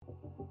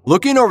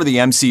Looking over the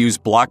MCU's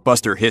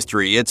blockbuster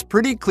history, it's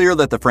pretty clear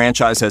that the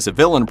franchise has a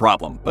villain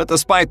problem, but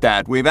despite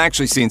that, we've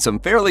actually seen some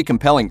fairly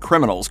compelling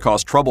criminals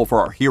cause trouble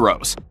for our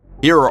heroes.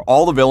 Here are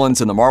all the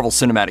villains in the Marvel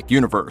Cinematic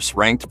Universe,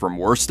 ranked from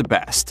worst to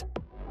best.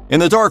 In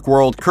the Dark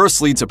World,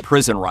 Kurse leads a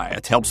prison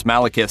riot, helps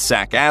Malekith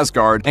sack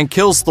Asgard, and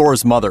kills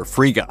Thor's mother,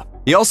 Frigga.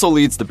 He also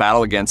leads the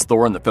battle against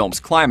Thor in the film's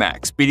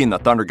climax, beating the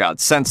Thunder God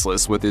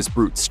senseless with his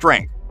brute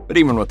strength. But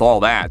even with all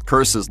that,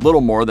 Kurse is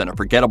little more than a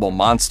forgettable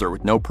monster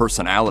with no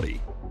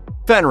personality.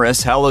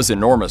 Fenris, Hela's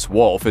enormous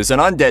wolf, is an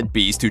undead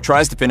beast who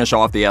tries to finish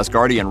off the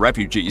Asgardian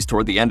refugees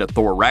toward the end of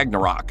Thor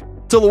Ragnarok.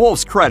 To the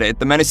wolf's credit,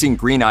 the menacing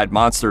green-eyed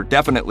monster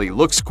definitely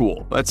looks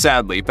cool, but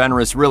sadly,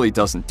 Fenris really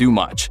doesn't do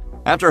much.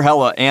 After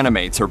Hela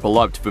animates her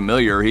beloved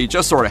familiar, he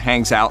just sort of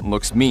hangs out and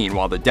looks mean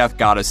while the Death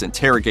Goddess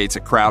interrogates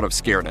a crowd of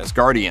scared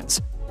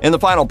Asgardians. In the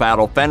final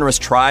battle, Fenris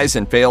tries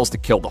and fails to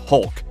kill the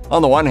Hulk.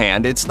 On the one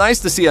hand, it's nice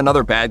to see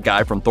another bad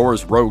guy from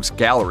Thor's rogues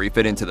gallery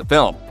fit into the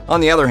film. On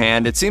the other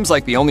hand, it seems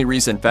like the only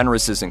reason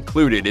Fenris is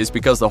included is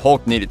because the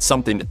Hulk needed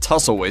something to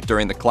tussle with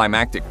during the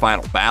climactic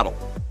final battle.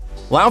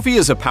 Laufey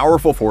is a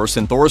powerful force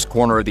in Thor's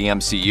corner of the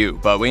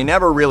MCU, but we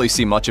never really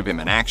see much of him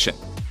in action.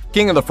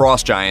 King of the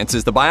Frost Giants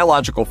is the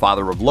biological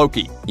father of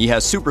Loki. He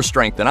has super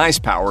strength and ice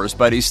powers,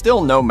 but he's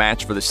still no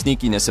match for the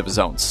sneakiness of his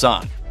own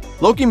son.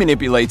 Loki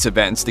manipulates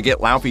events to get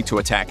Laufey to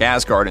attack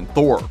Asgard and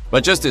Thor,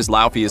 but just as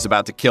Laufey is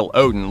about to kill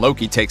Odin,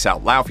 Loki takes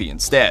out Laufey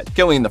instead,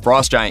 killing the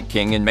Frost Giant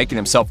King and making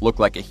himself look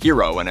like a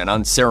hero in an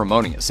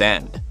unceremonious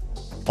end.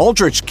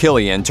 Aldrich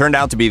Killian turned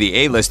out to be the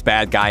A-list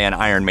bad guy in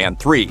Iron Man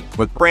 3,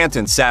 with Brant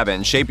and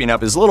Savin shaping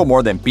up as little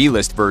more than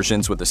B-list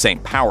versions with the same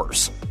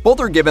powers. Both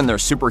are given their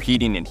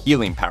superheating and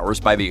healing powers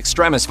by the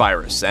Extremis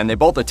virus, and they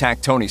both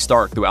attack Tony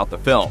Stark throughout the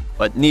film,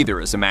 but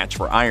neither is a match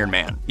for Iron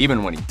Man,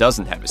 even when he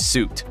doesn't have his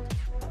suit.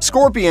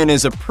 Scorpion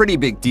is a pretty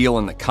big deal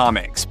in the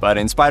comics, but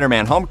in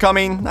Spider-Man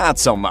Homecoming, not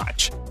so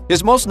much.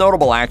 His most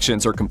notable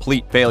actions are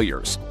complete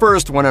failures.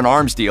 First, when an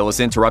arms deal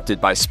is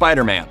interrupted by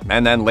Spider-Man,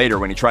 and then later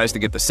when he tries to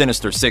get the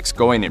Sinister Six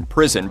going in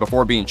prison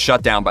before being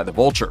shut down by the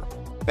Vulture.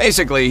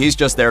 Basically, he's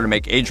just there to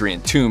make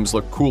Adrian Toomes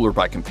look cooler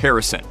by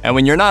comparison, and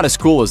when you're not as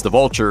cool as the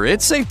Vulture,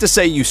 it's safe to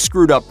say you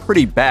screwed up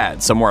pretty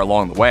bad somewhere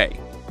along the way.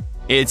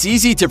 It's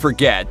easy to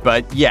forget,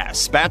 but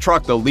yes,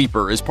 Batroc the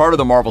Leaper is part of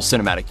the Marvel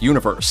Cinematic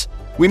Universe.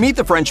 We meet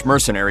the French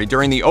mercenary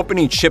during the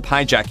opening ship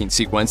hijacking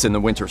sequence in The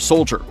Winter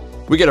Soldier.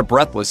 We get a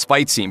breathless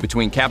fight scene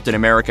between Captain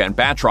America and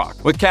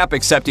Batroc, with Cap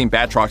accepting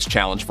Batroc's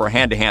challenge for a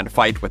hand-to-hand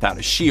fight without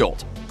a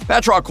shield.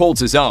 Batroc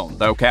holds his own,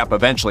 though Cap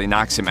eventually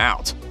knocks him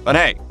out. But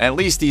hey, at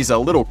least he's a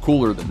little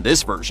cooler than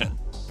this version.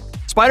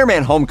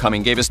 Spider-Man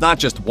Homecoming gave us not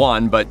just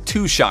one, but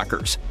two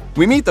shockers.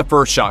 We meet the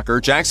first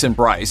shocker, Jackson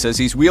Bryce, as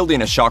he's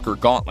wielding a shocker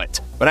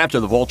gauntlet. But after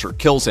the Vulture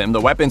kills him,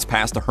 the weapons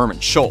pass to Herman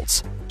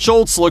Schultz.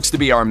 Schultz looks to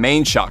be our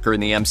main shocker in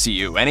the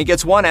MCU, and he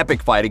gets one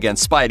epic fight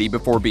against Spidey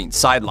before being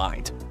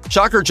sidelined.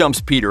 Shocker jumps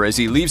Peter as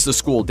he leaves the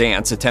school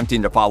dance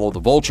attempting to follow the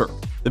Vulture.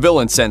 The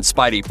villain sends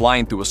Spidey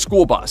flying through a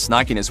school bus,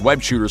 knocking his web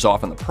shooters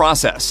off in the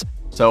process.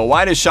 So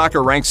why does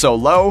Shocker rank so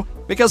low?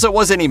 Because it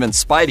wasn't even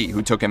Spidey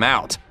who took him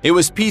out. It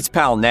was Pete's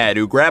pal Ned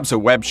who grabs a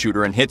web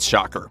shooter and hits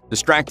Shocker,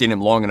 distracting him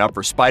long enough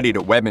for Spidey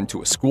to web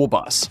into a school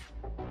bus.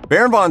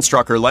 Baron von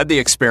Strucker led the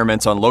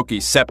experiments on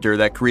Loki's scepter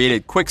that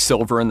created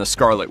Quicksilver and the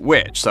Scarlet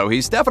Witch, so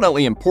he's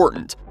definitely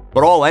important.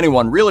 But all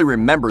anyone really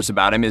remembers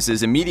about him is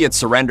his immediate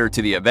surrender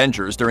to the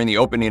Avengers during the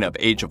opening of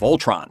Age of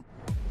Ultron.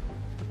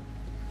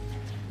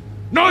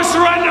 No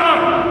surrender!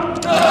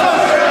 No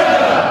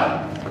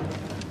surrender!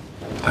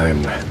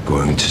 I'm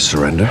going to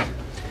surrender.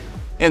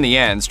 In the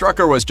end,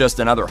 Strucker was just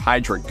another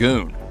Hydra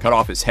goon, cut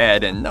off his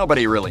head and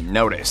nobody really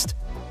noticed.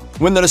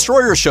 When the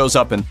Destroyer shows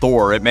up in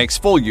Thor, it makes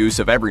full use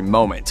of every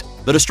moment.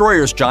 The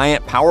Destroyer's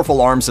giant, powerful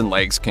arms and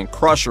legs can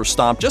crush or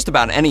stomp just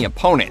about any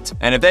opponent,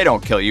 and if they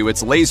don't kill you,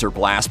 its laser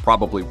blast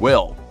probably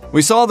will.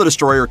 We saw the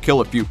Destroyer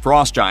kill a few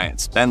Frost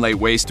Giants, then lay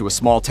waste to a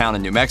small town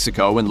in New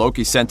Mexico when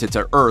Loki sent it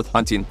to Earth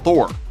hunting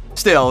Thor.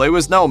 Still, it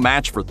was no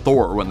match for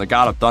Thor when the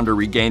God of Thunder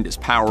regained his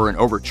power and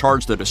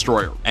overcharged the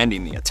Destroyer,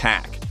 ending the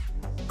attack.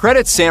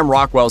 Credit Sam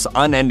Rockwell's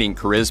unending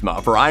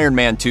charisma for Iron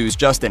Man 2's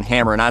Justin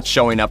Hammer not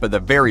showing up at the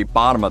very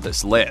bottom of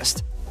this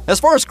list.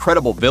 As far as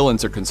credible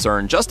villains are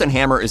concerned, Justin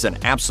Hammer is an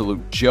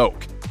absolute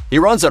joke. He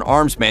runs an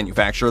arms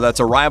manufacturer that's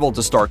a rival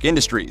to Stark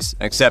Industries,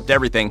 except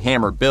everything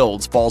Hammer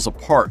builds falls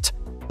apart.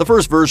 The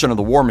first version of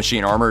the War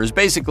Machine armor is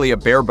basically a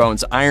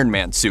bare-bones Iron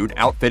Man suit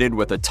outfitted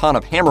with a ton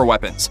of hammer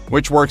weapons,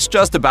 which works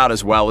just about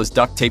as well as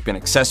duct tape and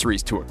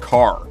accessories to a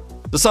car.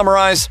 To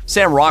summarize,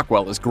 Sam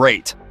Rockwell is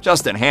great.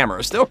 Justin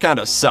Hammer still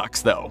kinda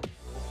sucks though.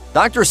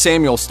 Dr.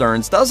 Samuel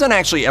Stearns doesn't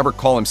actually ever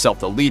call himself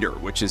the leader,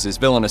 which is his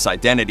villainous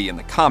identity in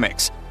the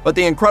comics, but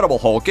the Incredible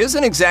Hulk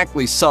isn't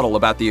exactly subtle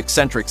about the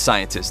eccentric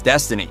scientist's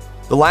destiny.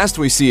 The last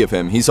we see of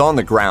him, he's on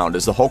the ground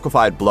as the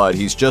Hulkified blood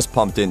he's just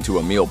pumped into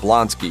Emil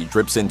Blonsky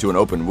drips into an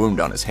open wound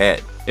on his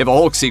head. If a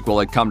Hulk sequel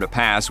had come to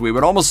pass, we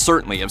would almost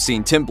certainly have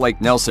seen Tim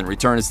Blake Nelson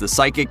return as the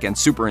psychic and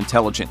super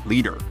intelligent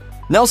leader.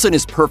 Nelson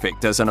is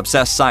perfect as an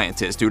obsessed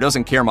scientist who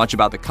doesn't care much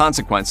about the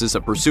consequences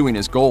of pursuing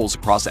his goals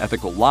across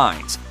ethical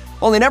lines.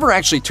 While he never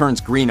actually turns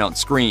green on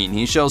screen,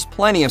 he shows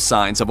plenty of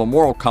signs of a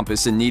moral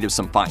compass in need of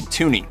some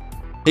fine-tuning.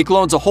 He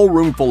clones a whole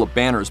room full of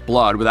Banner's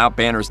blood without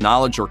Banner's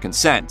knowledge or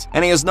consent,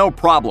 and he has no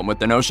problem with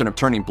the notion of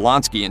turning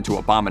Blonsky into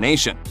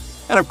Abomination.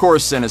 And of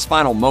course, in his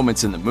final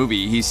moments in the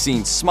movie, he's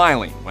seen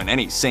smiling when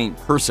any sane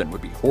person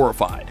would be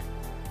horrified.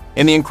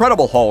 In The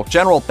Incredible Hulk,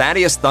 General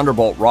Thaddeus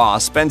Thunderbolt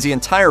Ross spends the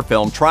entire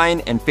film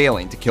trying and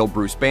failing to kill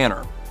Bruce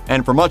Banner.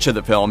 And for much of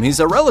the film, he's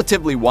a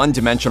relatively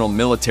one-dimensional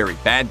military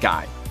bad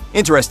guy.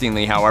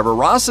 Interestingly, however,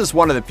 Ross is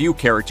one of the few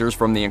characters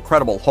from The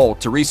Incredible Hulk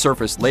to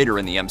resurface later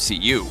in the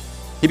MCU.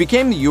 He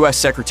became the U.S.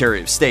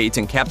 Secretary of State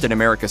in Captain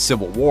America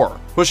Civil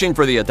War, pushing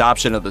for the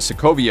adoption of the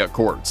Sokovia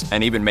Accords,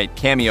 and even made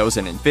cameos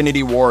in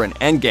Infinity War and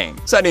Endgame,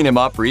 setting him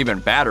up for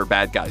even badder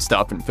bad guy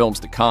stuff in films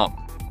to come.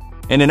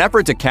 In an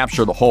effort to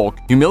capture the Hulk,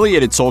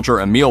 humiliated soldier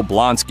Emil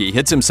Blonsky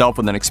hits himself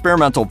with an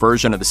experimental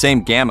version of the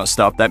same gamma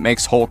stuff that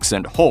makes Hulks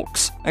into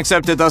Hulks,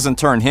 except it doesn't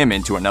turn him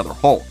into another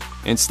Hulk.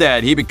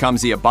 Instead, he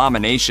becomes the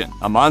Abomination,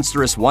 a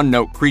monstrous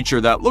one-note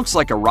creature that looks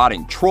like a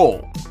rotting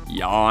troll.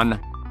 Yawn.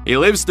 He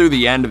lives through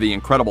the end of The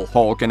Incredible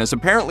Hulk and is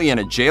apparently in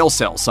a jail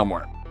cell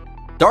somewhere.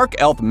 Dark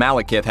Elf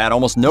Malekith had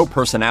almost no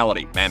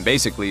personality and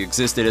basically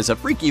existed as a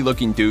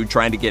freaky-looking dude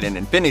trying to get an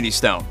Infinity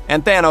Stone,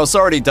 and Thanos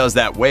already does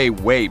that way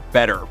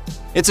better.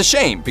 It's a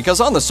shame, because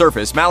on the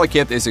surface,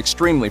 Malekith is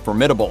extremely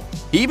formidable.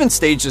 He even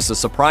stages a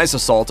surprise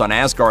assault on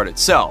Asgard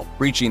itself,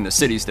 breaching the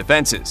city's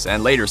defenses,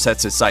 and later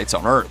sets his sights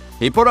on Earth.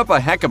 He put up a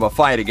heck of a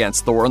fight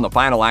against Thor in the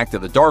final act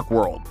of the Dark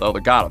World, though the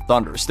God of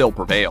Thunder still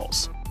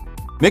prevails.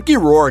 Mickey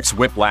Rourke's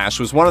Whiplash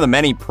was one of the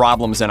many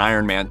problems in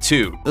Iron Man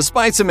 2,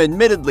 despite some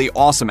admittedly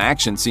awesome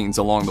action scenes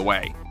along the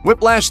way.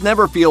 Whiplash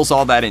never feels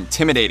all that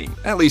intimidating,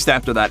 at least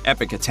after that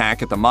epic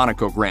attack at the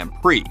Monaco Grand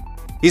Prix.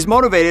 He's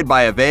motivated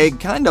by a vague,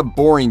 kinda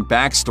boring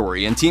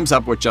backstory and teams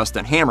up with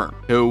Justin Hammer,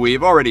 who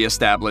we've already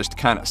established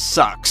kinda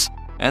sucks.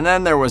 And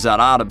then there was that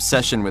odd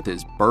obsession with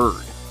his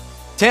bird.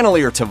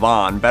 Tanelier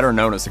Tavan, better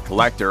known as the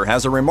Collector,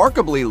 has a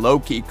remarkably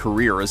low-key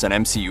career as an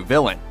MCU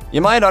villain. You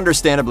might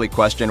understandably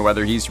question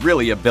whether he's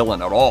really a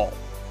villain at all.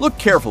 Look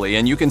carefully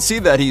and you can see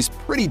that he's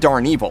pretty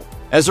darn evil.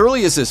 As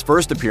early as his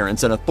first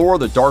appearance in a Thor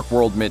the Dark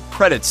World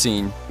mid-credits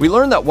scene, we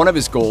learn that one of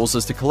his goals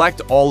is to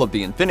collect all of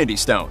the Infinity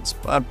Stones,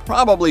 but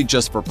probably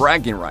just for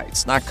bragging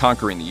rights, not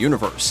conquering the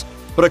universe.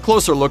 But a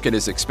closer look at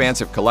his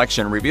expansive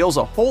collection reveals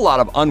a whole lot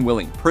of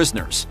unwilling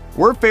prisoners.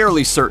 We're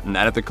fairly certain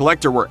that if the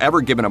Collector were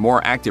ever given a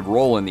more active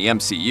role in the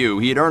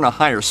MCU, he'd earn a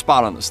higher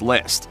spot on this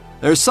list.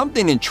 There's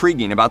something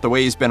intriguing about the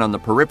way he's been on the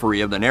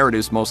periphery of the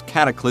narrative's most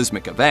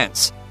cataclysmic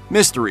events.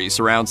 Mystery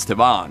surrounds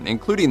Tavan,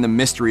 including the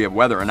mystery of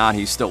whether or not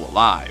he's still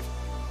alive.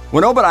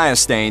 When Obadiah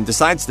Stane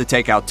decides to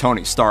take out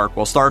Tony Stark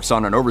while Stark's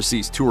on an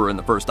overseas tour in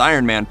the first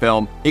Iron Man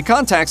film, he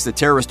contacts the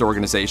terrorist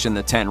organization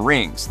the Ten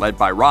Rings, led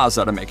by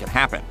Raza, to make it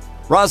happen.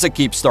 Raza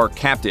keeps Stark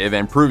captive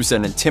and proves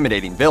an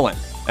intimidating villain,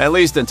 at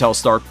least until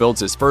Stark builds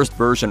his first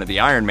version of the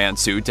Iron Man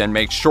suit and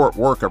makes short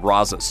work of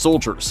Raza's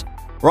soldiers.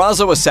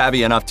 Raza was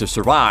savvy enough to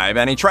survive,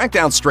 and he tracked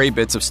down stray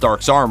bits of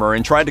Stark's armor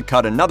and tried to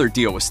cut another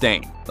deal with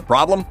Stane. The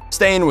problem?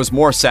 Stane was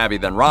more savvy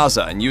than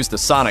Raza and used a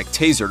sonic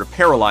taser to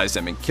paralyze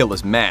him and kill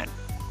his men.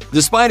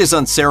 Despite his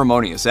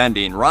unceremonious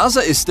ending,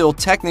 Raza is still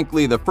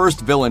technically the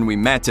first villain we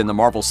met in the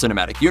Marvel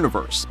Cinematic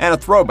Universe, and a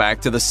throwback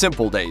to the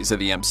simple days of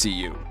the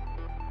MCU.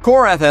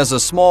 Korath has a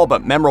small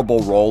but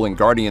memorable role in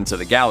Guardians of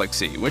the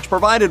Galaxy, which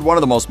provided one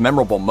of the most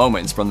memorable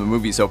moments from the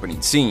movie's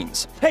opening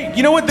scenes. Hey,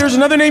 you know what? There's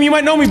another name you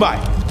might know me by.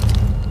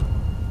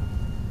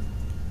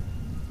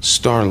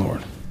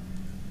 Star-Lord.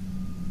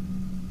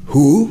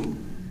 Who?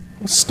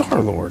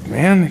 Star-Lord,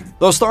 man.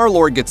 Though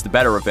Star-Lord gets the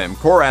better of him,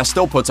 Korath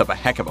still puts up a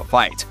heck of a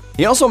fight.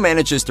 He also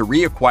manages to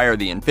reacquire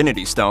the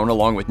Infinity Stone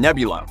along with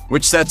Nebula,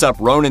 which sets up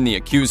Ronan the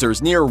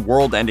Accuser's near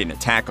world-ending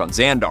attack on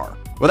Xandar.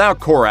 Without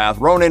Korath,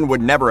 Ronan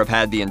would never have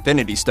had the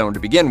Infinity Stone to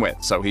begin with,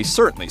 so he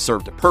certainly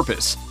served a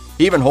purpose.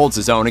 He even holds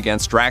his own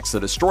against Drax the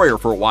Destroyer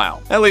for a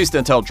while, at least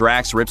until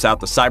Drax rips out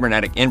the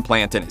cybernetic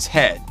implant in his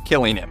head,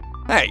 killing him.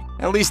 Hey,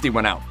 at least he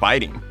went out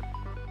fighting.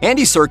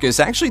 Andy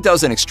Serkis actually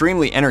does an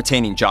extremely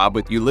entertaining job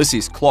with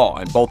Ulysses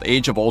Klaue in both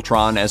Age of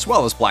Ultron as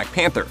well as Black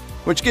Panther,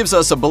 which gives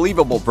us a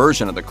believable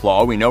version of the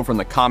Klaue we know from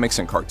the comics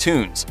and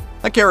cartoons,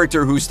 a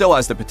character who still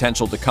has the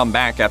potential to come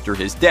back after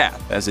his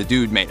death as a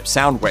dude made of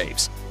sound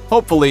waves.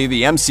 Hopefully,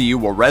 the MCU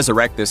will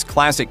resurrect this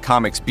classic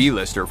comics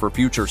B-lister for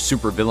future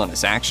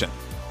supervillainous action.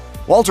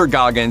 Walter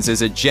Goggins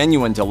is a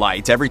genuine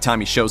delight every time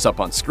he shows up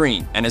on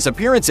screen, and his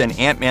appearance in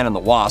Ant-Man and the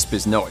Wasp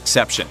is no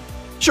exception.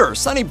 Sure,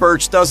 Sonny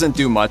Burch doesn't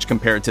do much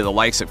compared to the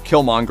likes of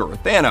Killmonger or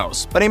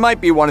Thanos, but he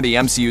might be one of the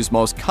MCU's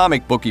most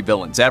comic booky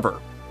villains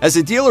ever. As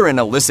a dealer in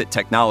illicit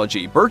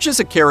technology, Burch is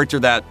a character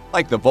that,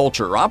 like the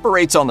Vulture,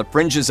 operates on the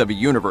fringes of a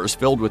universe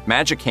filled with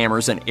magic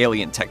hammers and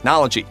alien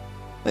technology.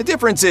 The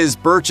difference is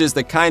Burch is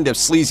the kind of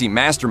sleazy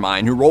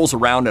mastermind who rolls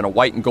around in a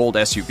white and gold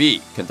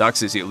SUV, conducts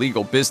his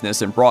illegal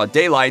business in broad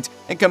daylight,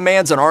 and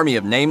commands an army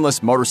of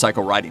nameless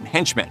motorcycle-riding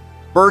henchmen.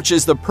 Burch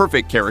is the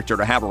perfect character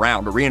to have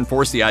around to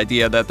reinforce the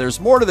idea that there's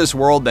more to this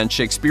world than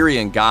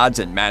Shakespearean gods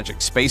and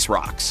magic space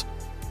rocks.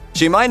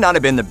 She might not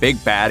have been the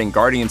big bad in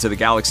Guardians of the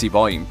Galaxy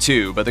Volume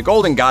 2, but the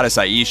Golden Goddess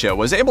Aisha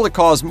was able to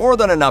cause more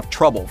than enough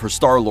trouble for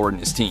Star-Lord and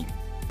his team.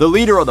 The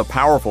leader of the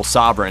powerful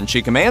Sovereign,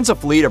 she commands a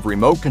fleet of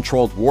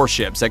remote-controlled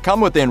warships that come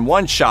within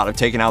one shot of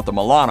taking out the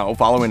Milano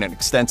following an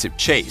extensive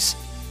chase.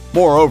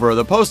 Moreover,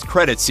 the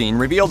post-credit scene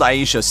revealed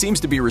Aisha seems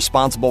to be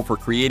responsible for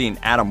creating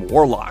Adam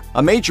Warlock,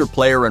 a major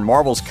player in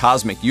Marvel's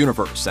cosmic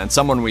universe and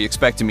someone we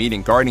expect to meet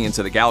in Guardians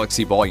of the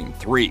Galaxy Volume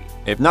 3.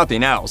 If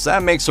nothing else,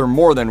 that makes her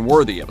more than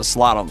worthy of a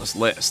slot on this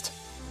list.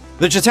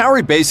 The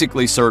Chitauri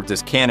basically served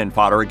as cannon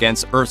fodder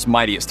against Earth's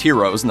mightiest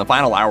heroes in the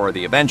final hour of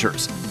the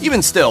Avengers.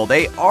 Even still,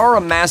 they are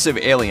a massive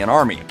alien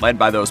army, led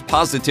by those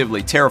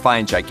positively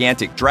terrifying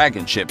gigantic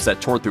dragon ships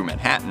that tore through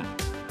Manhattan.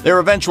 Their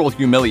eventual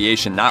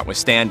humiliation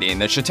notwithstanding,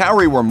 the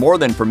Chitauri were more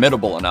than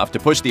formidable enough to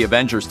push the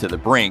Avengers to the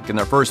brink in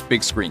their first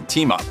big-screen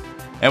team-up.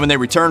 And when they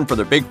returned for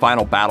their big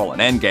final battle in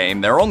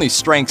Endgame, their only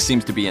strength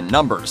seems to be in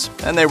numbers,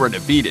 and they were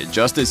defeated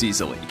just as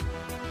easily.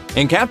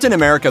 In Captain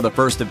America the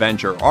First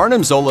Avenger,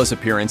 Arnim Zola's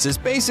appearance is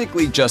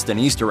basically just an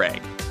Easter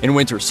egg. In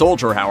Winter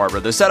Soldier, however,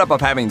 the setup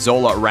of having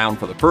Zola around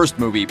for the first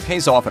movie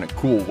pays off in a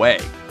cool way.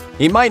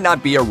 He might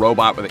not be a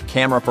robot with a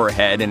camera for a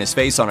head and his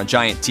face on a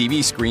giant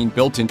TV screen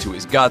built into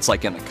his guts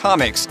like in the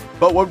comics,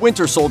 but what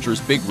Winter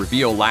Soldier's big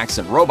reveal lacks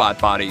in robot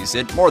bodies,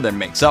 it more than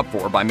makes up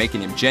for by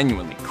making him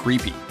genuinely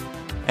creepy.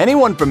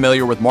 Anyone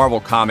familiar with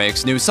Marvel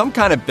Comics knew some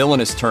kind of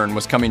villainous turn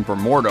was coming for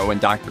Mordo in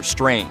Doctor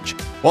Strange.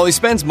 While he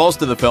spends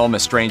most of the film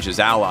as Strange's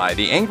ally,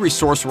 the angry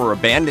sorcerer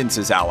abandons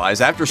his allies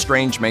after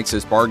Strange makes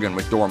his bargain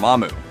with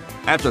Dormammu.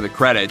 After the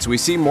credits, we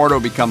see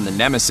Mordo become the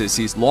nemesis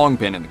he's long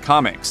been in the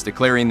comics,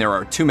 declaring there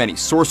are too many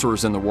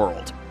sorcerers in the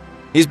world.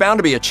 He's bound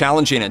to be a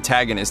challenging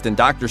antagonist in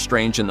Doctor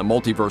Strange in the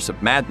Multiverse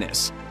of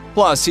Madness.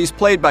 Plus, he's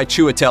played by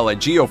Chiwetel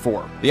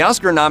Ejiofor. The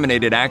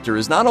Oscar-nominated actor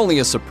is not only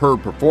a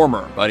superb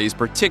performer, but he's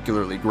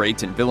particularly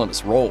great in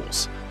villainous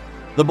roles.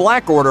 The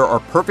Black Order are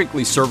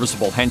perfectly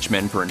serviceable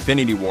henchmen for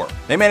Infinity War.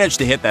 They manage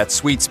to hit that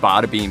sweet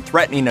spot of being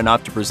threatening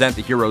enough to present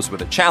the heroes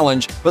with a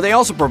challenge, but they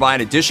also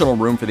provide additional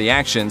room for the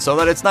action so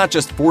that it's not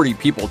just 40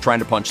 people trying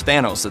to punch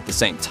Thanos at the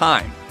same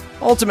time.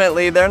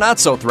 Ultimately, they're not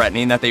so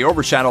threatening that they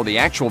overshadow the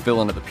actual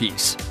villain of the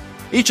piece.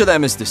 Each of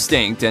them is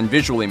distinct and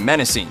visually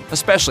menacing,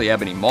 especially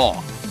Ebony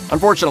Maw.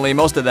 Unfortunately,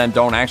 most of them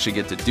don't actually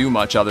get to do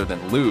much other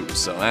than lose,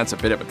 so that's a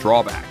bit of a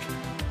drawback.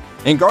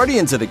 In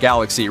Guardians of the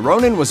Galaxy,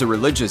 Ronan was a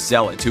religious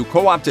zealot who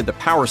co-opted the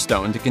Power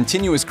Stone to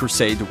continue his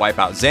crusade to wipe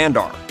out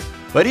Xandar.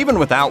 But even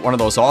without one of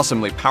those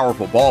awesomely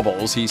powerful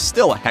baubles, he's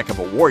still a heck of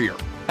a warrior.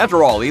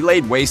 After all, he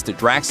laid waste to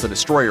Drax the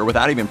Destroyer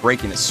without even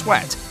breaking a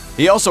sweat.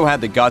 He also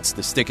had the guts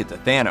to stick it to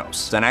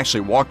Thanos, and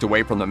actually walked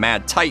away from the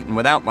Mad Titan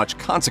without much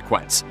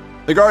consequence.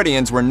 The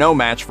Guardians were no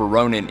match for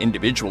Ronan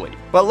individually,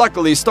 but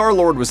luckily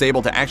Star-Lord was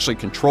able to actually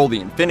control the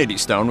Infinity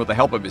Stone with the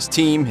help of his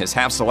team, his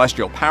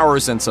half-celestial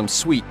powers, and some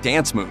sweet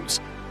dance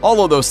moves.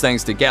 All of those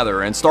things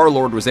together, and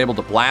Star-Lord was able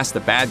to blast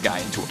the bad guy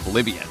into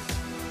oblivion.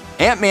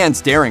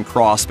 Ant-Man's Darren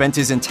Cross spent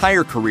his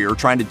entire career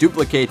trying to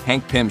duplicate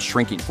Hank Pym's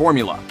shrinking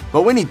formula,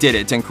 but when he did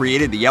it and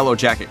created the Yellow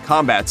Jacket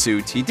combat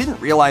suit, he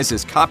didn't realize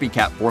his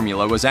copycat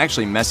formula was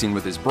actually messing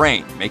with his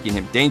brain, making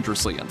him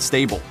dangerously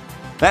unstable.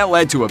 That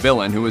led to a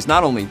villain who was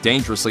not only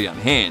dangerously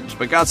unhinged,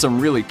 but got some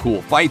really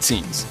cool fight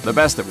scenes, the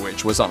best of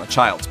which was on a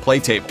child's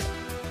playtable.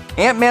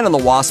 Ant-Man and the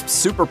Wasp's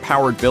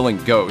super-powered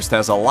villain Ghost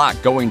has a lot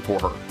going for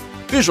her.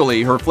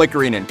 Visually, her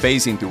flickering and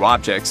phasing through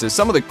objects is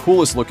some of the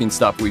coolest looking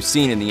stuff we've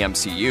seen in the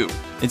MCU.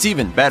 It's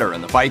even better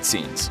in the fight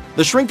scenes.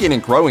 The shrinking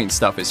and growing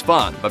stuff is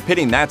fun, but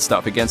pitting that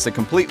stuff against a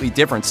completely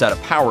different set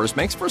of powers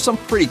makes for some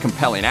pretty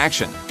compelling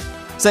action.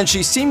 Since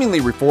she seemingly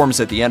reforms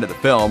at the end of the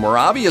film, we're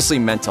obviously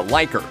meant to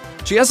like her.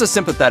 She has a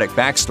sympathetic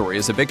backstory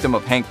as a victim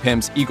of Hank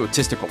Pym's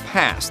egotistical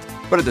past,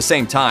 but at the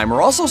same time,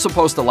 we're also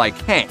supposed to like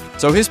Hank,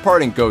 so his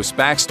part in Ghost's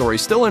backstory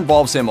still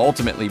involves him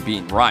ultimately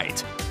being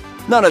right.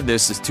 None of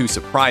this is too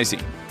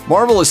surprising.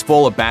 Marvel is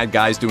full of bad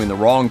guys doing the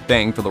wrong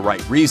thing for the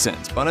right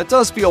reasons, but it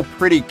does feel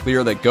pretty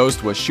clear that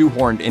Ghost was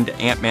shoehorned into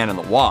Ant-Man and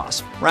the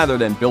Wasp, rather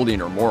than building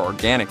her more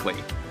organically.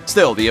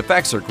 Still, the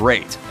effects are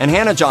great, and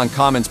Hannah John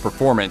Common's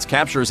performance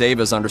captures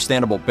Ava's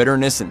understandable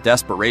bitterness and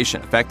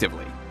desperation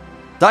effectively.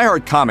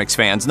 Die-hard comics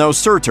fans know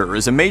Surtur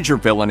is a major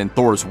villain in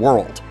Thor's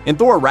world. In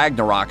Thor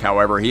Ragnarok,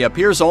 however, he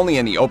appears only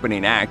in the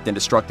opening act and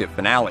destructive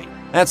finale.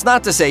 That's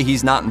not to say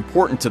he's not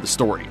important to the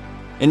story.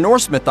 In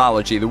Norse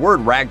mythology, the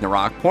word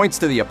Ragnarok points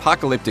to the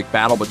apocalyptic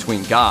battle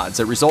between gods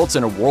that results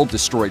in a world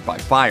destroyed by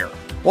fire.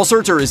 While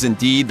Surtur is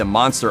indeed the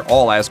monster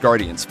all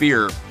Asgardians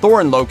fear,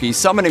 Thor and Loki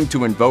summon him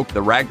to invoke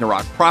the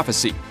Ragnarok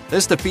prophecy.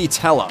 This defeats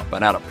Hela,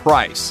 but at a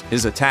price.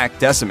 His attack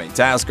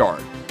decimates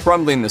Asgard,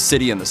 crumbling the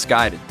city and the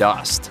sky to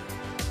dust.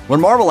 When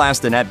Marvel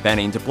asked Annette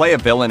Bening to play a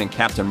villain in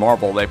Captain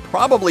Marvel, they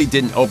probably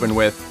didn't open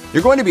with,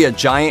 "You're going to be a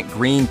giant,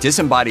 green,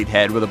 disembodied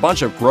head with a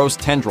bunch of gross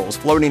tendrils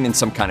floating in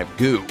some kind of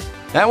goo."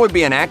 That would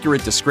be an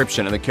accurate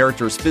description of the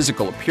character's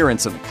physical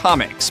appearance in the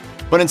comics.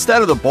 But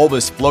instead of the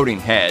bulbous floating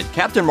head,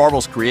 Captain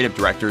Marvel's creative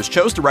directors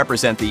chose to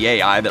represent the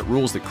AI that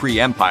rules the Kree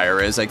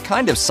Empire as a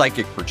kind of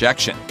psychic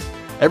projection.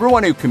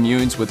 Everyone who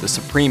communes with the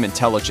Supreme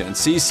Intelligence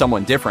sees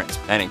someone different,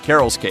 and in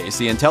Carol's case,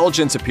 the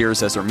Intelligence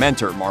appears as her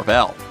mentor,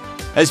 Mar-Vell.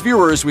 As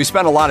viewers, we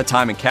spend a lot of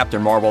time in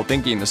Captain Marvel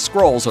thinking the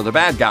Skrulls are the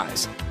bad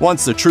guys.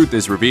 Once the truth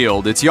is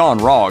revealed, it's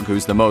Yon-Rogg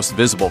who's the most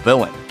visible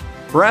villain.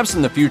 Perhaps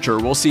in the future,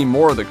 we'll see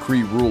more of the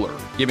Kree ruler,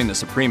 giving the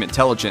Supreme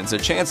Intelligence a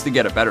chance to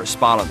get a better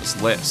spot on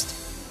this list.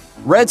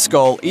 Red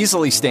Skull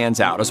easily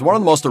stands out as one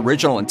of the most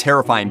original and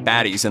terrifying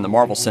baddies in the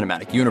Marvel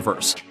Cinematic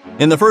Universe.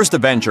 In the first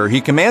Avenger, he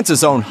commands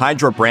his own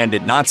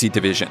Hydra-branded Nazi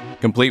division,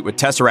 complete with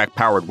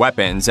Tesseract-powered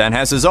weapons, and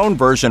has his own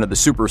version of the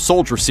Super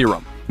Soldier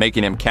Serum,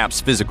 making him Cap's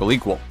physical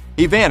equal.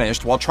 He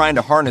vanished while trying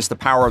to harness the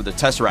power of the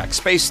Tesseract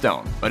Space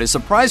Stone, but his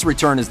surprise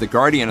return as the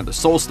Guardian of the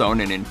Soul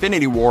Stone in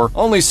Infinity War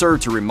only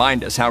served to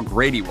remind us how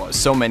great he was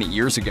so many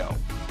years ago.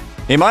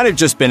 He might have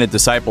just been a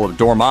disciple of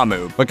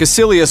Dormammu, but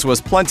Caecilius was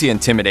plenty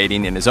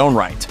intimidating in his own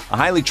right. A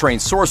highly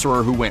trained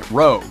sorcerer who went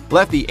rogue,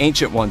 left the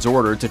Ancient One's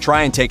order to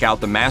try and take out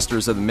the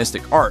Masters of the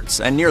Mystic Arts,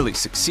 and nearly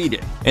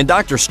succeeded. In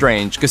Doctor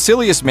Strange,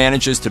 Caecilius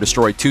manages to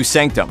destroy 2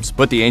 sanctums,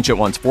 put the Ancient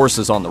One's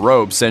forces on the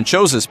ropes, and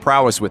shows his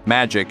prowess with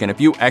magic in a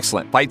few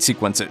excellent fight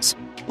sequences.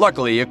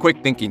 Luckily, a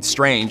quick-thinking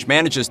Strange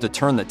manages to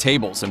turn the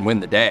tables and win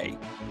the day.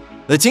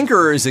 The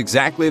Tinkerer is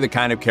exactly the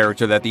kind of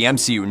character that the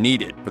MCU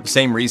needed, for the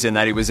same reason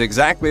that he was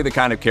exactly the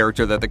kind of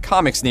character that the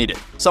comics needed,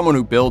 someone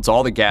who builds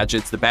all the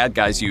gadgets the bad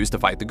guys use to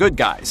fight the good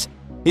guys.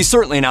 He's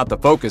certainly not the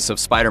focus of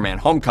Spider-Man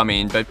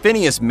Homecoming, but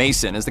Phineas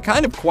Mason is the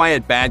kind of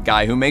quiet bad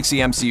guy who makes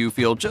the MCU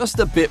feel just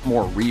a bit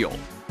more real.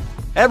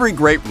 Every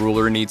great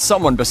ruler needs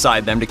someone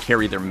beside them to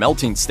carry their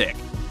melting stick.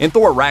 In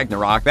Thor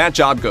Ragnarok, that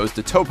job goes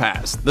to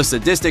Topaz, the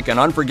sadistic and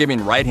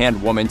unforgiving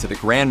right-hand woman to the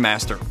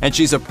Grandmaster, and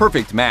she's a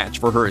perfect match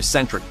for her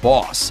eccentric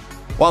boss.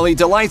 While he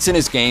delights in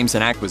his games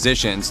and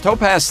acquisitions,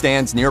 Topaz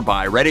stands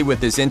nearby ready with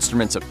his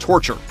instruments of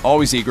torture,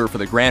 always eager for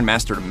the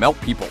Grandmaster to melt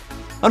people.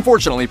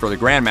 Unfortunately for the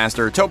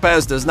Grandmaster,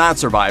 Topaz does not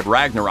survive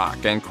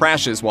Ragnarok and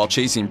crashes while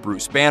chasing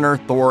Bruce Banner,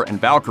 Thor, and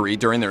Valkyrie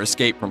during their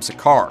escape from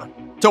Sakaar.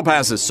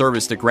 Topaz's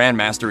service to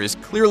Grandmaster is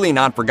clearly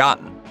not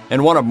forgotten.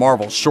 In one of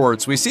Marvel's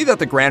shorts, we see that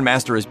the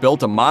Grandmaster has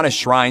built a modest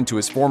shrine to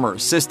his former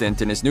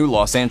assistant in his new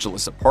Los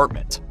Angeles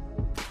apartment.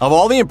 Of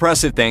all the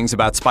impressive things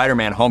about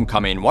Spider-Man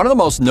Homecoming, one of the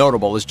most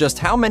notable is just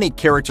how many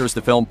characters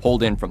the film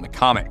pulled in from the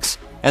comics.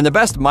 And the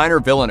best minor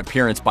villain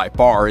appearance by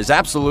far is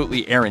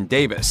absolutely Aaron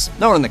Davis,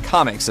 known in the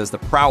comics as the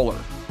Prowler.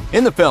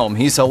 In the film,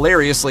 he's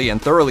hilariously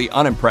and thoroughly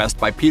unimpressed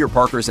by Peter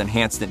Parker's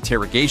enhanced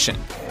interrogation.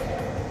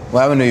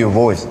 What happened to your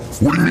voice?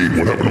 What do you mean,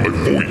 what happened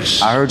to my voice?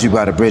 I heard you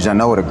by the bridge. I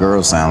know what a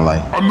girl sound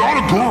like. I'm not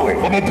a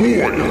girl, I'm a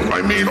boy.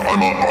 I mean,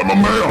 I'm a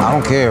man. I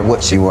don't care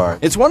what you are.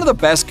 It's one of the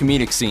best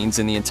comedic scenes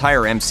in the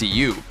entire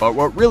MCU, but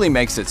what really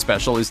makes it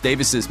special is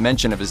Davis's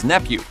mention of his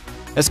nephew.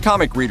 As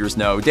comic readers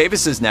know,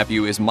 Davis's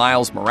nephew is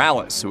Miles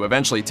Morales, who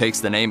eventually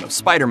takes the name of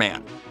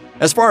Spider-Man.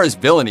 As far as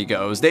villainy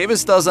goes,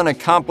 Davis doesn't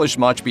accomplish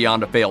much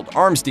beyond a failed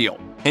arms deal.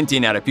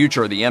 Hinting at a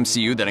future of the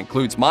MCU that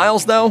includes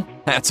Miles, though?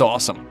 That's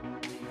awesome.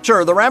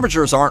 Sure, the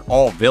Ravagers aren't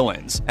all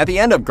villains. At the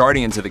end of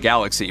Guardians of the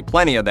Galaxy,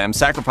 plenty of them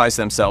sacrifice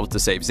themselves to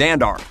save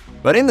Xandar.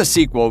 But in the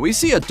sequel, we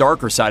see a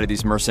darker side of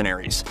these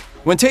mercenaries.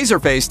 When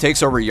Taserface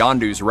takes over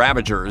Yondu's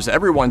Ravagers,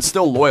 everyone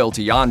still loyal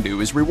to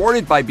Yondu is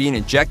rewarded by being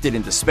ejected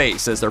into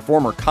space as their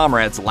former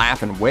comrades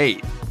laugh and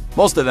wave.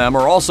 Most of them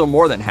are also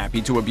more than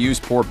happy to abuse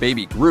poor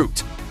baby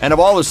Groot. And of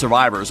all the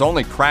survivors,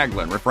 only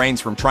Kraglin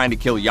refrains from trying to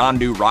kill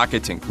Yondu,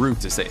 Rocket, and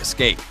Groot as they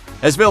escape.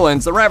 As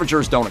villains, the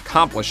Ravagers don't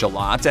accomplish a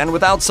lot, and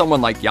without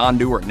someone like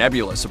Yondu or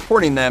Nebula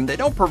supporting them, they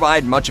don't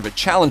provide much of a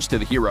challenge to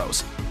the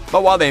heroes.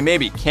 But while they may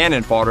be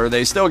cannon fodder,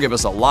 they still give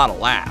us a lot of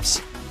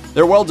laughs.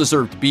 Their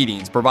well-deserved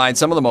beatings provide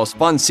some of the most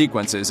fun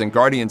sequences in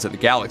Guardians of the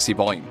Galaxy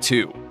Volume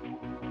 2.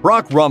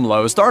 Brock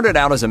Rumlow started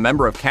out as a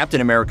member of Captain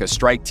America's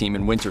strike team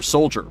in Winter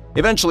Soldier,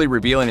 eventually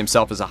revealing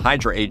himself as a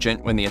Hydra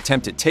agent when the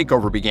attempted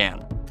takeover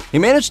began. He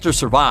managed to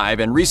survive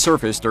and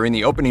resurface during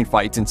the opening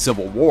fights in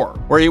Civil War,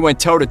 where he went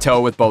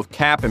toe-to-toe with both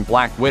Cap and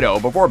Black Widow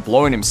before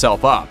blowing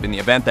himself up in the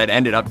event that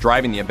ended up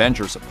driving the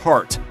Avengers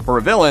apart. For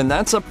a villain,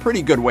 that's a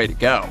pretty good way to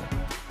go.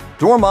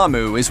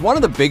 Dormammu is one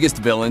of the biggest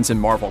villains in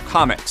Marvel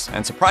Comics,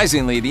 and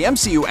surprisingly, the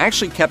MCU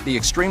actually kept the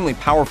extremely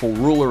powerful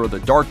ruler of the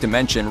Dark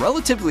Dimension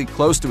relatively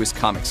close to his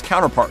comics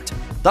counterpart.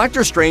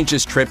 Doctor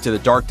Strange's trip to the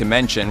Dark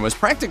Dimension was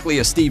practically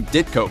a Steve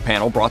Ditko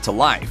panel brought to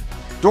life.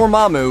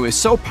 Dormammu is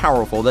so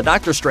powerful that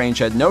Doctor Strange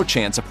had no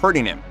chance of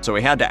hurting him, so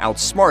he had to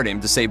outsmart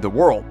him to save the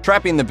world,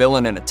 trapping the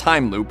villain in a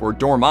time loop where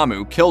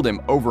Dormammu killed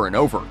him over and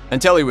over,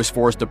 until he was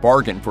forced to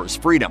bargain for his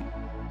freedom.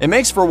 It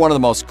makes for one of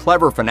the most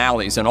clever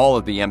finales in all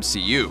of the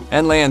MCU,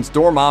 and lands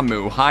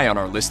Dormammu high on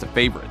our list of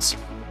favorites.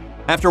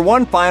 After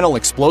one final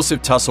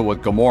explosive tussle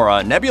with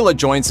Gamora, Nebula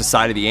joins the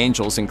side of the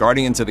Angels in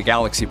Guardians of the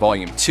Galaxy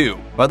Volume 2,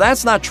 but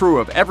that's not true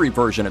of every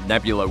version of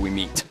Nebula we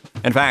meet.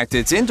 In fact,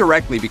 it's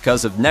indirectly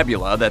because of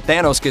Nebula that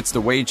Thanos gets to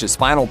wage his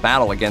final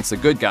battle against the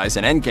good guys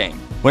in Endgame.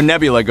 When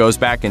Nebula goes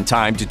back in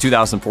time to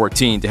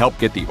 2014 to help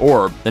get the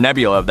orb, the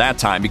Nebula of that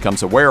time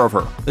becomes aware of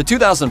her. The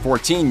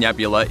 2014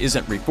 Nebula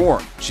isn't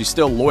reformed. She's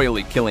still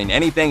loyally killing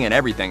anything and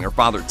everything her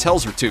father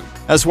tells her to,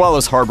 as well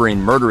as harboring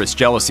murderous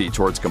jealousy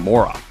towards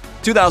Gamora.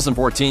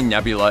 2014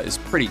 Nebula is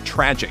pretty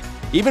tragic.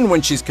 Even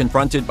when she's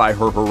confronted by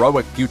her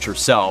heroic future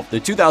self, the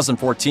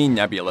 2014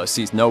 Nebula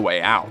sees no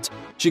way out.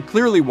 She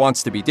clearly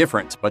wants to be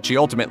different, but she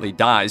ultimately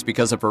dies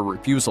because of her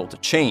refusal to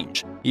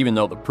change, even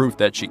though the proof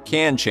that she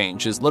can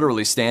change is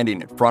literally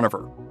standing in front of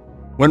her.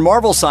 When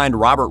Marvel signed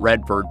Robert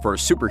Redford for a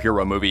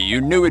superhero movie, you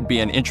knew it'd be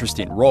an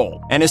interesting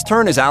role, and his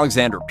turn as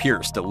Alexander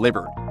Pierce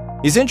delivered.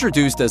 He's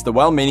introduced as the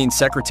well-meaning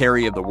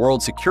secretary of the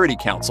World Security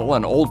Council,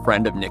 an old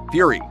friend of Nick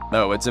Fury,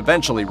 though it's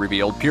eventually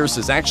revealed Pierce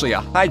is actually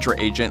a Hydra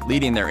agent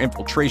leading their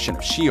infiltration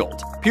of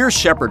S.H.I.E.L.D. Pierce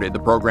shepherded the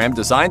program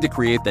designed to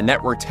create the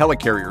networked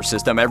helicarrier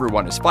system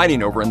everyone is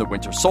fighting over in the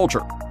Winter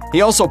Soldier.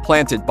 He also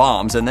planted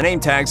bombs and the name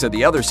tags of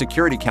the other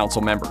Security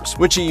Council members,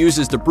 which he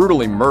uses to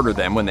brutally murder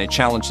them when they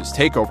challenge his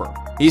takeover.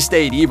 He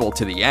stayed evil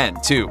to the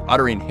end, too,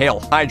 uttering "Hail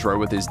Hydra"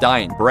 with his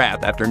dying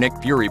breath after Nick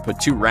Fury put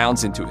 2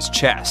 rounds into his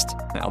chest.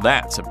 Now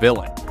that's a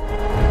villain.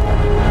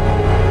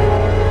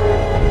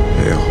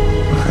 Hail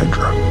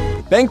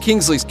Hydra. Ben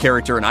Kingsley's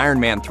character in Iron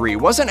Man 3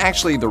 wasn't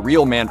actually the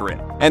real Mandarin,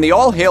 and the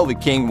All Hail the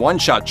King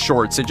one-shot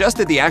short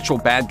suggested the actual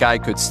bad guy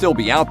could still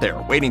be out there,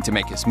 waiting to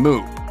make his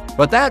move.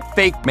 But that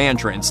fake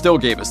Mandarin still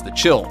gave us the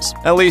chills,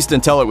 at least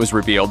until it was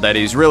revealed that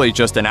he's really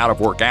just an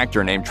out-of-work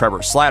actor named Trevor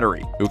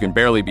Slattery, who can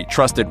barely be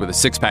trusted with a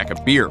 6-pack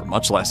of beer,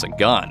 much less a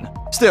gun.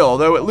 Still,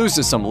 though it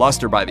loses some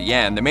luster by the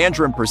end, the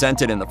Mandarin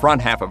presented in the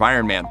front half of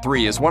Iron Man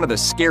 3 is one of the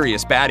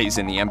scariest baddies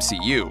in the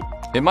MCU.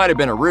 It might have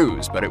been a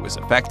ruse, but it was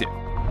effective.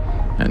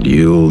 And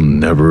you'll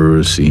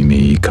never see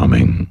me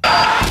coming.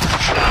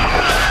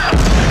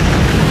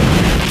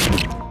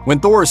 When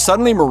Thor is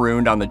suddenly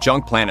marooned on the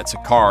junk planet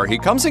Sakaar, he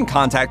comes in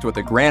contact with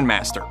the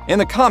Grandmaster. In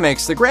the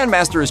comics, the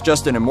Grandmaster is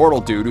just an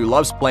immortal dude who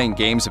loves playing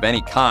games of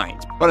any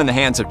kind. But in the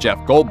hands of Jeff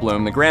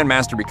Goldblum, the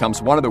Grandmaster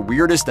becomes one of the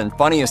weirdest and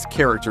funniest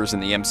characters in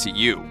the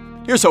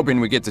MCU. Here's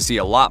hoping we get to see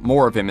a lot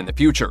more of him in the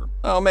future.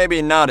 Well,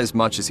 maybe not as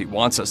much as he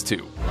wants us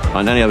to.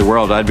 On any other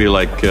world, I'd be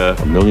like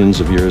millions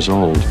of years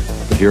old.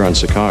 But here on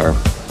Sakaar,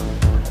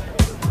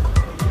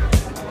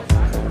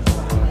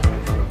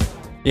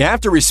 you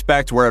have to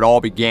respect where it all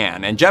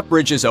began, and Jeff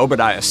Bridges'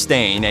 Obadiah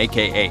Stane,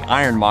 aka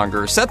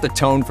Ironmonger, set the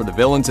tone for the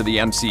villains of the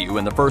MCU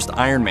in the first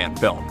Iron Man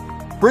film.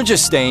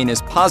 Bridges' Stane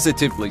is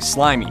positively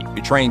slimy,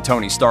 betraying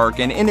Tony Stark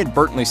and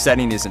inadvertently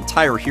setting his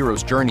entire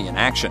hero's journey in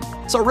action.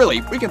 So really,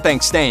 we can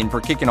thank Stane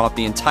for kicking off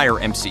the entire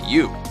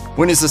MCU.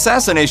 When his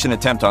assassination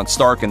attempt on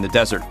Stark in the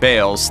desert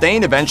fails,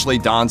 Stane eventually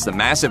dons the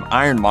massive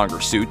Ironmonger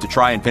suit to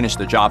try and finish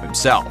the job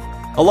himself.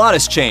 A lot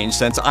has changed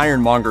since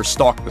Ironmonger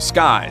stalked the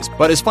skies,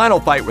 but his final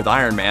fight with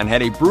Iron Man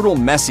had a brutal,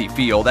 messy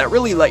feel that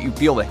really let you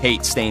feel the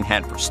hate Stane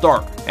had for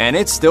Stark, and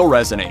it still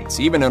resonates,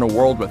 even in a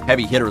world with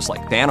heavy hitters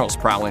like Thanos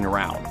prowling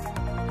around.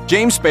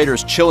 James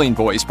Spader's chilling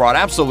voice brought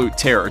absolute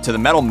terror to the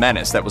metal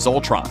menace that was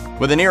Ultron,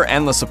 with a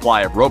near-endless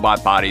supply of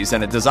robot bodies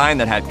and a design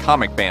that had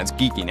comic fans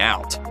geeking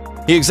out.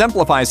 He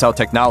exemplifies how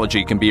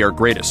technology can be our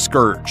greatest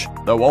scourge,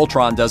 though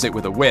Ultron does it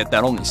with a wit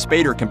that only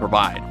Spader can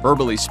provide,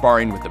 verbally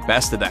sparring with the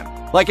best of them.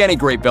 Like any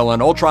great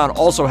villain, Ultron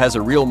also has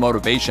a real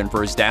motivation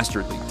for his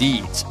dastardly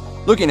deeds.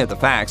 Looking at the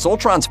facts,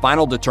 Ultron's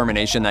final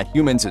determination that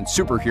humans and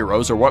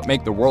superheroes are what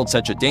make the world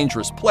such a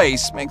dangerous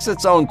place makes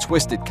its own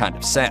twisted kind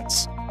of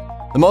sense.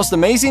 The most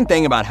amazing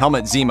thing about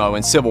Helmut Zemo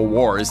in Civil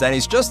War is that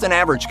he's just an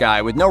average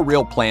guy with no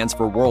real plans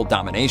for world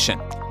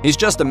domination. He's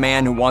just a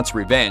man who wants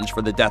revenge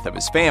for the death of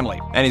his family,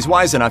 and he's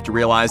wise enough to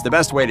realize the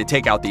best way to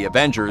take out the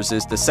Avengers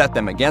is to set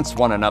them against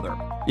one another.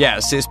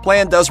 Yes, his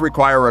plan does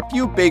require a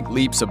few big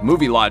leaps of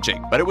movie logic,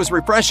 but it was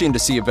refreshing to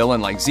see a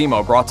villain like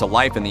Zemo brought to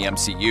life in the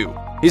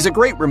MCU. He's a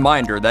great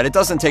reminder that it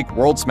doesn't take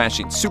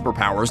world-smashing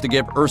superpowers to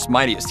give Earth's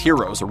mightiest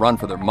heroes a run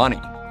for their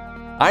money.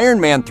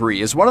 Iron Man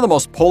 3 is one of the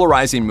most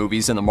polarizing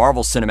movies in the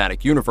Marvel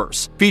Cinematic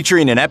Universe,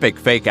 featuring an epic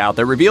fake-out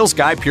that reveals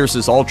Guy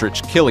Pearce's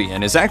Aldrich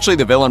Killian is actually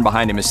the villain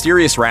behind a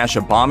mysterious rash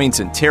of bombings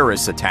and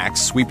terrorist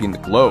attacks sweeping the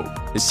globe.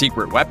 His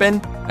secret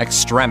weapon?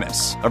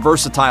 Extremis, a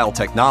versatile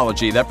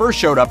technology that first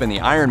showed up in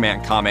the Iron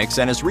Man comics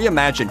and is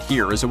reimagined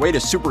here as a way to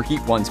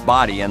superheat one's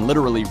body and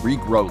literally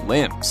regrow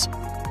limbs.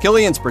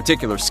 Killian's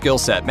particular skill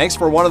set makes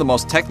for one of the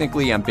most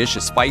technically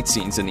ambitious fight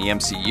scenes in the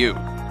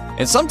MCU.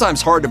 It's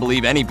sometimes hard to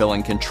believe any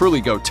villain can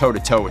truly go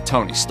toe-to-toe with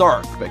Tony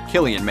Stark, but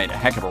Killian made a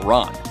heck of a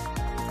run.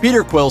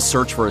 Peter Quill's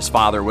search for his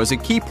father was a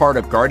key part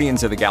of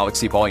Guardians of the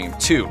Galaxy Volume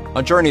 2,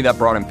 a journey that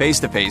brought him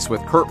face-to-face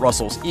with Kurt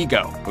Russell's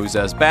Ego, who's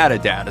as bad a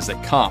dad as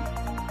they come.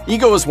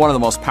 Ego is one of the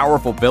most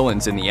powerful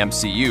villains in the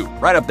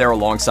MCU, right up there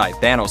alongside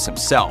Thanos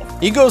himself.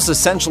 Ego's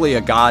essentially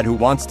a god who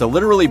wants to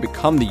literally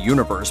become the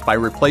universe by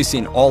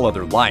replacing all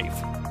other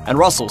life. And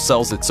Russell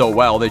sells it so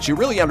well that you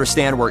really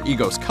understand where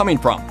Ego's coming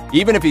from,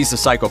 even if he's a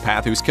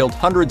psychopath who's killed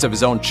hundreds of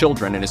his own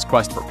children in his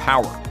quest for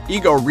power.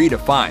 Ego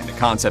redefined the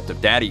concept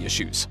of daddy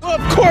issues. Of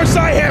course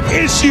I have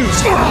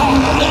issues!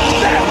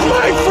 That's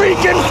my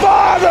freaking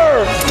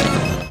father!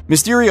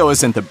 Mysterio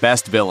isn't the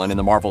best villain in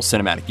the Marvel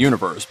Cinematic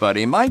Universe, but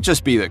he might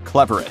just be the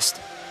cleverest.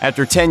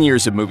 After 10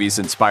 years of movies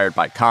inspired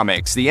by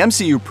comics, the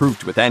MCU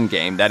proved with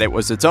Endgame that it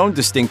was its own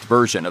distinct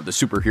version of the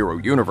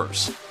superhero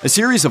universe. A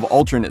series of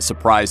alternate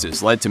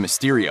surprises led to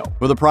Mysterio,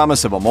 with a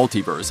promise of a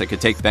multiverse that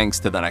could take things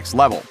to the next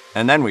level,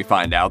 and then we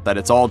find out that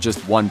it's all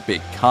just one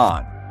big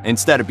con.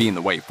 Instead of being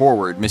the way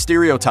forward,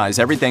 Mysterio ties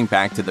everything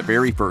back to the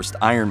very first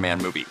Iron Man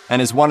movie, and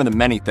is one of the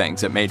many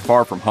things that made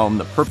Far From Home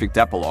the perfect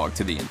epilogue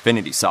to the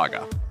Infinity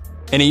Saga.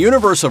 In a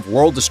universe of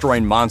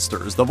world-destroying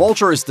monsters, the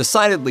Vulture is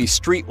decidedly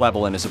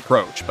street-level in his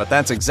approach, but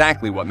that's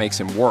exactly what makes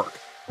him work.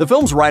 The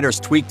film's writers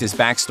tweaked his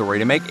backstory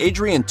to make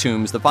Adrian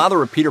Toomes the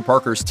father of Peter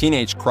Parker's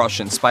teenage crush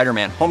in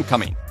Spider-Man: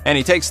 Homecoming, and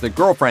he takes the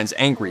girlfriend's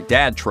angry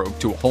dad trope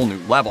to a whole new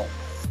level.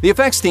 The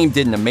effects team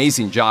did an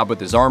amazing job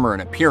with his armor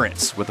and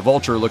appearance, with the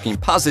Vulture looking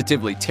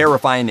positively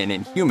terrifying and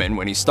inhuman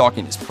when he's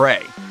stalking his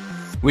prey.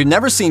 We've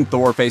never seen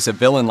Thor face a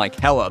villain like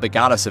Hela, the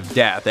goddess of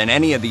death, in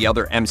any of the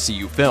other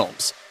MCU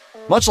films.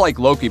 Much like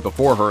Loki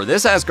before her,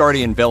 this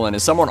Asgardian villain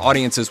is someone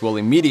audiences will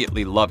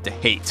immediately love to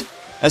hate.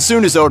 As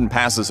soon as Odin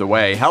passes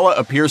away, Hela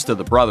appears to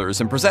the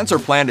brothers and presents her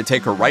plan to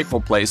take her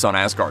rightful place on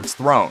Asgard's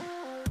throne.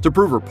 To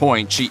prove her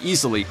point, she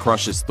easily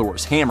crushes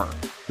Thor's hammer.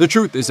 The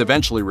truth is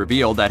eventually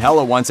revealed that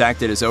Hela once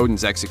acted as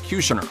Odin's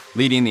executioner,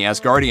 leading the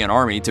Asgardian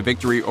army to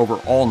victory over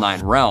all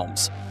 9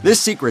 realms.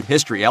 This secret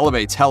history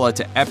elevates Hela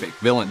to epic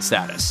villain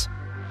status.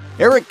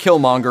 Eric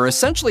Killmonger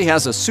essentially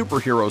has a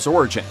superhero's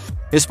origin.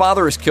 His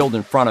father is killed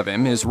in front of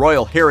him, his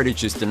royal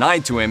heritage is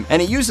denied to him, and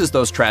he uses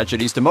those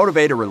tragedies to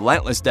motivate a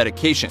relentless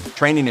dedication,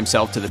 training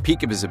himself to the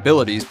peak of his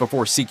abilities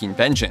before seeking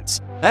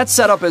vengeance. That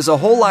setup is a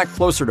whole lot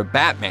closer to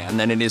Batman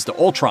than it is to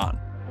Ultron.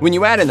 When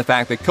you add in the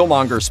fact that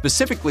Killmonger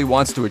specifically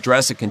wants to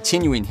address a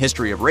continuing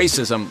history of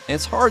racism,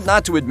 it's hard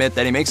not to admit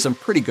that he makes some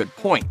pretty good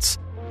points.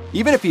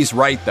 Even if he's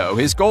right, though,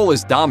 his goal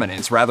is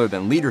dominance rather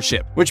than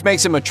leadership, which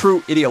makes him a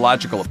true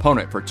ideological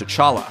opponent for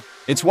T'Challa.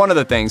 It's one of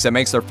the things that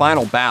makes their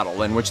final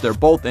battle, in which they're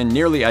both in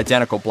nearly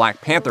identical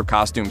Black Panther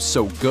costumes,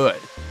 so good.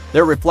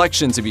 They're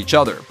reflections of each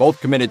other,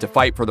 both committed to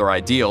fight for their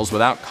ideals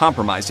without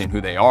compromising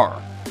who they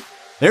are.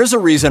 There's a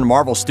reason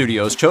Marvel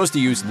Studios chose to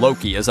use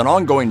Loki as an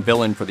ongoing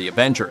villain for the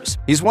Avengers.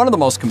 He's one of the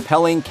most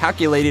compelling,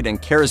 calculated,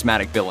 and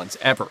charismatic villains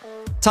ever.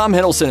 Tom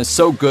Hiddleston is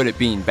so good at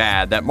being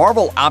bad that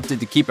Marvel opted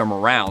to keep him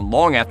around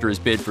long after his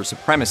bid for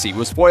supremacy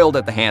was foiled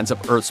at the hands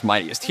of Earth's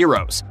mightiest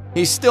heroes.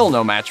 He's still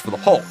no match for the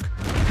Hulk.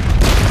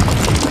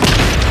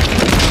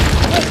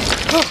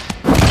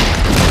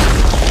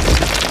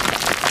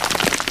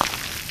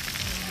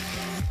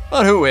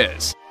 But who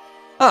is?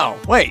 Oh,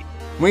 wait,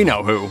 we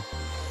know who.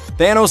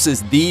 Thanos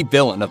is the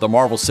villain of the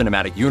Marvel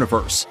Cinematic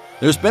Universe.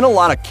 There's been a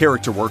lot of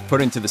character work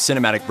put into the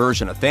cinematic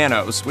version of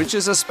Thanos, which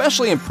is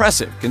especially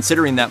impressive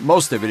considering that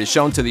most of it is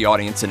shown to the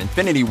audience in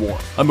Infinity War,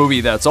 a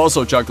movie that's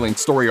also juggling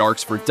story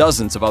arcs for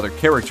dozens of other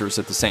characters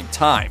at the same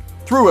time.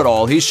 Through it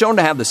all, he's shown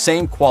to have the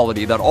same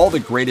quality that all the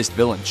greatest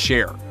villains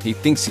share. He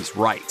thinks he's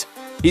right.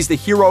 He's the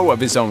hero of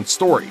his own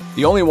story,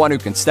 the only one who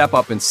can step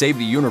up and save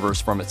the universe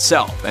from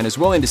itself, and is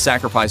willing to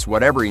sacrifice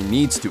whatever he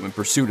needs to in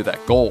pursuit of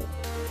that goal.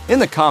 In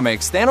the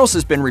comics, Thanos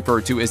has been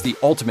referred to as the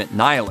ultimate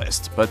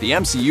nihilist, but the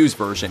MCU's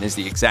version is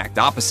the exact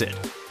opposite.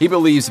 He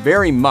believes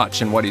very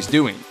much in what he's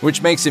doing,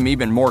 which makes him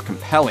even more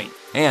compelling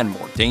and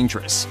more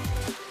dangerous.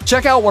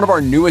 Check out one of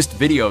our newest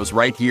videos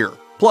right here.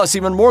 Plus,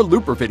 even more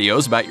Looper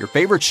videos about your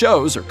favorite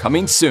shows are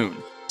coming soon.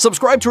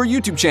 Subscribe to our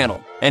YouTube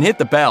channel and hit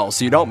the bell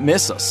so you don't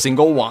miss a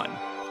single one.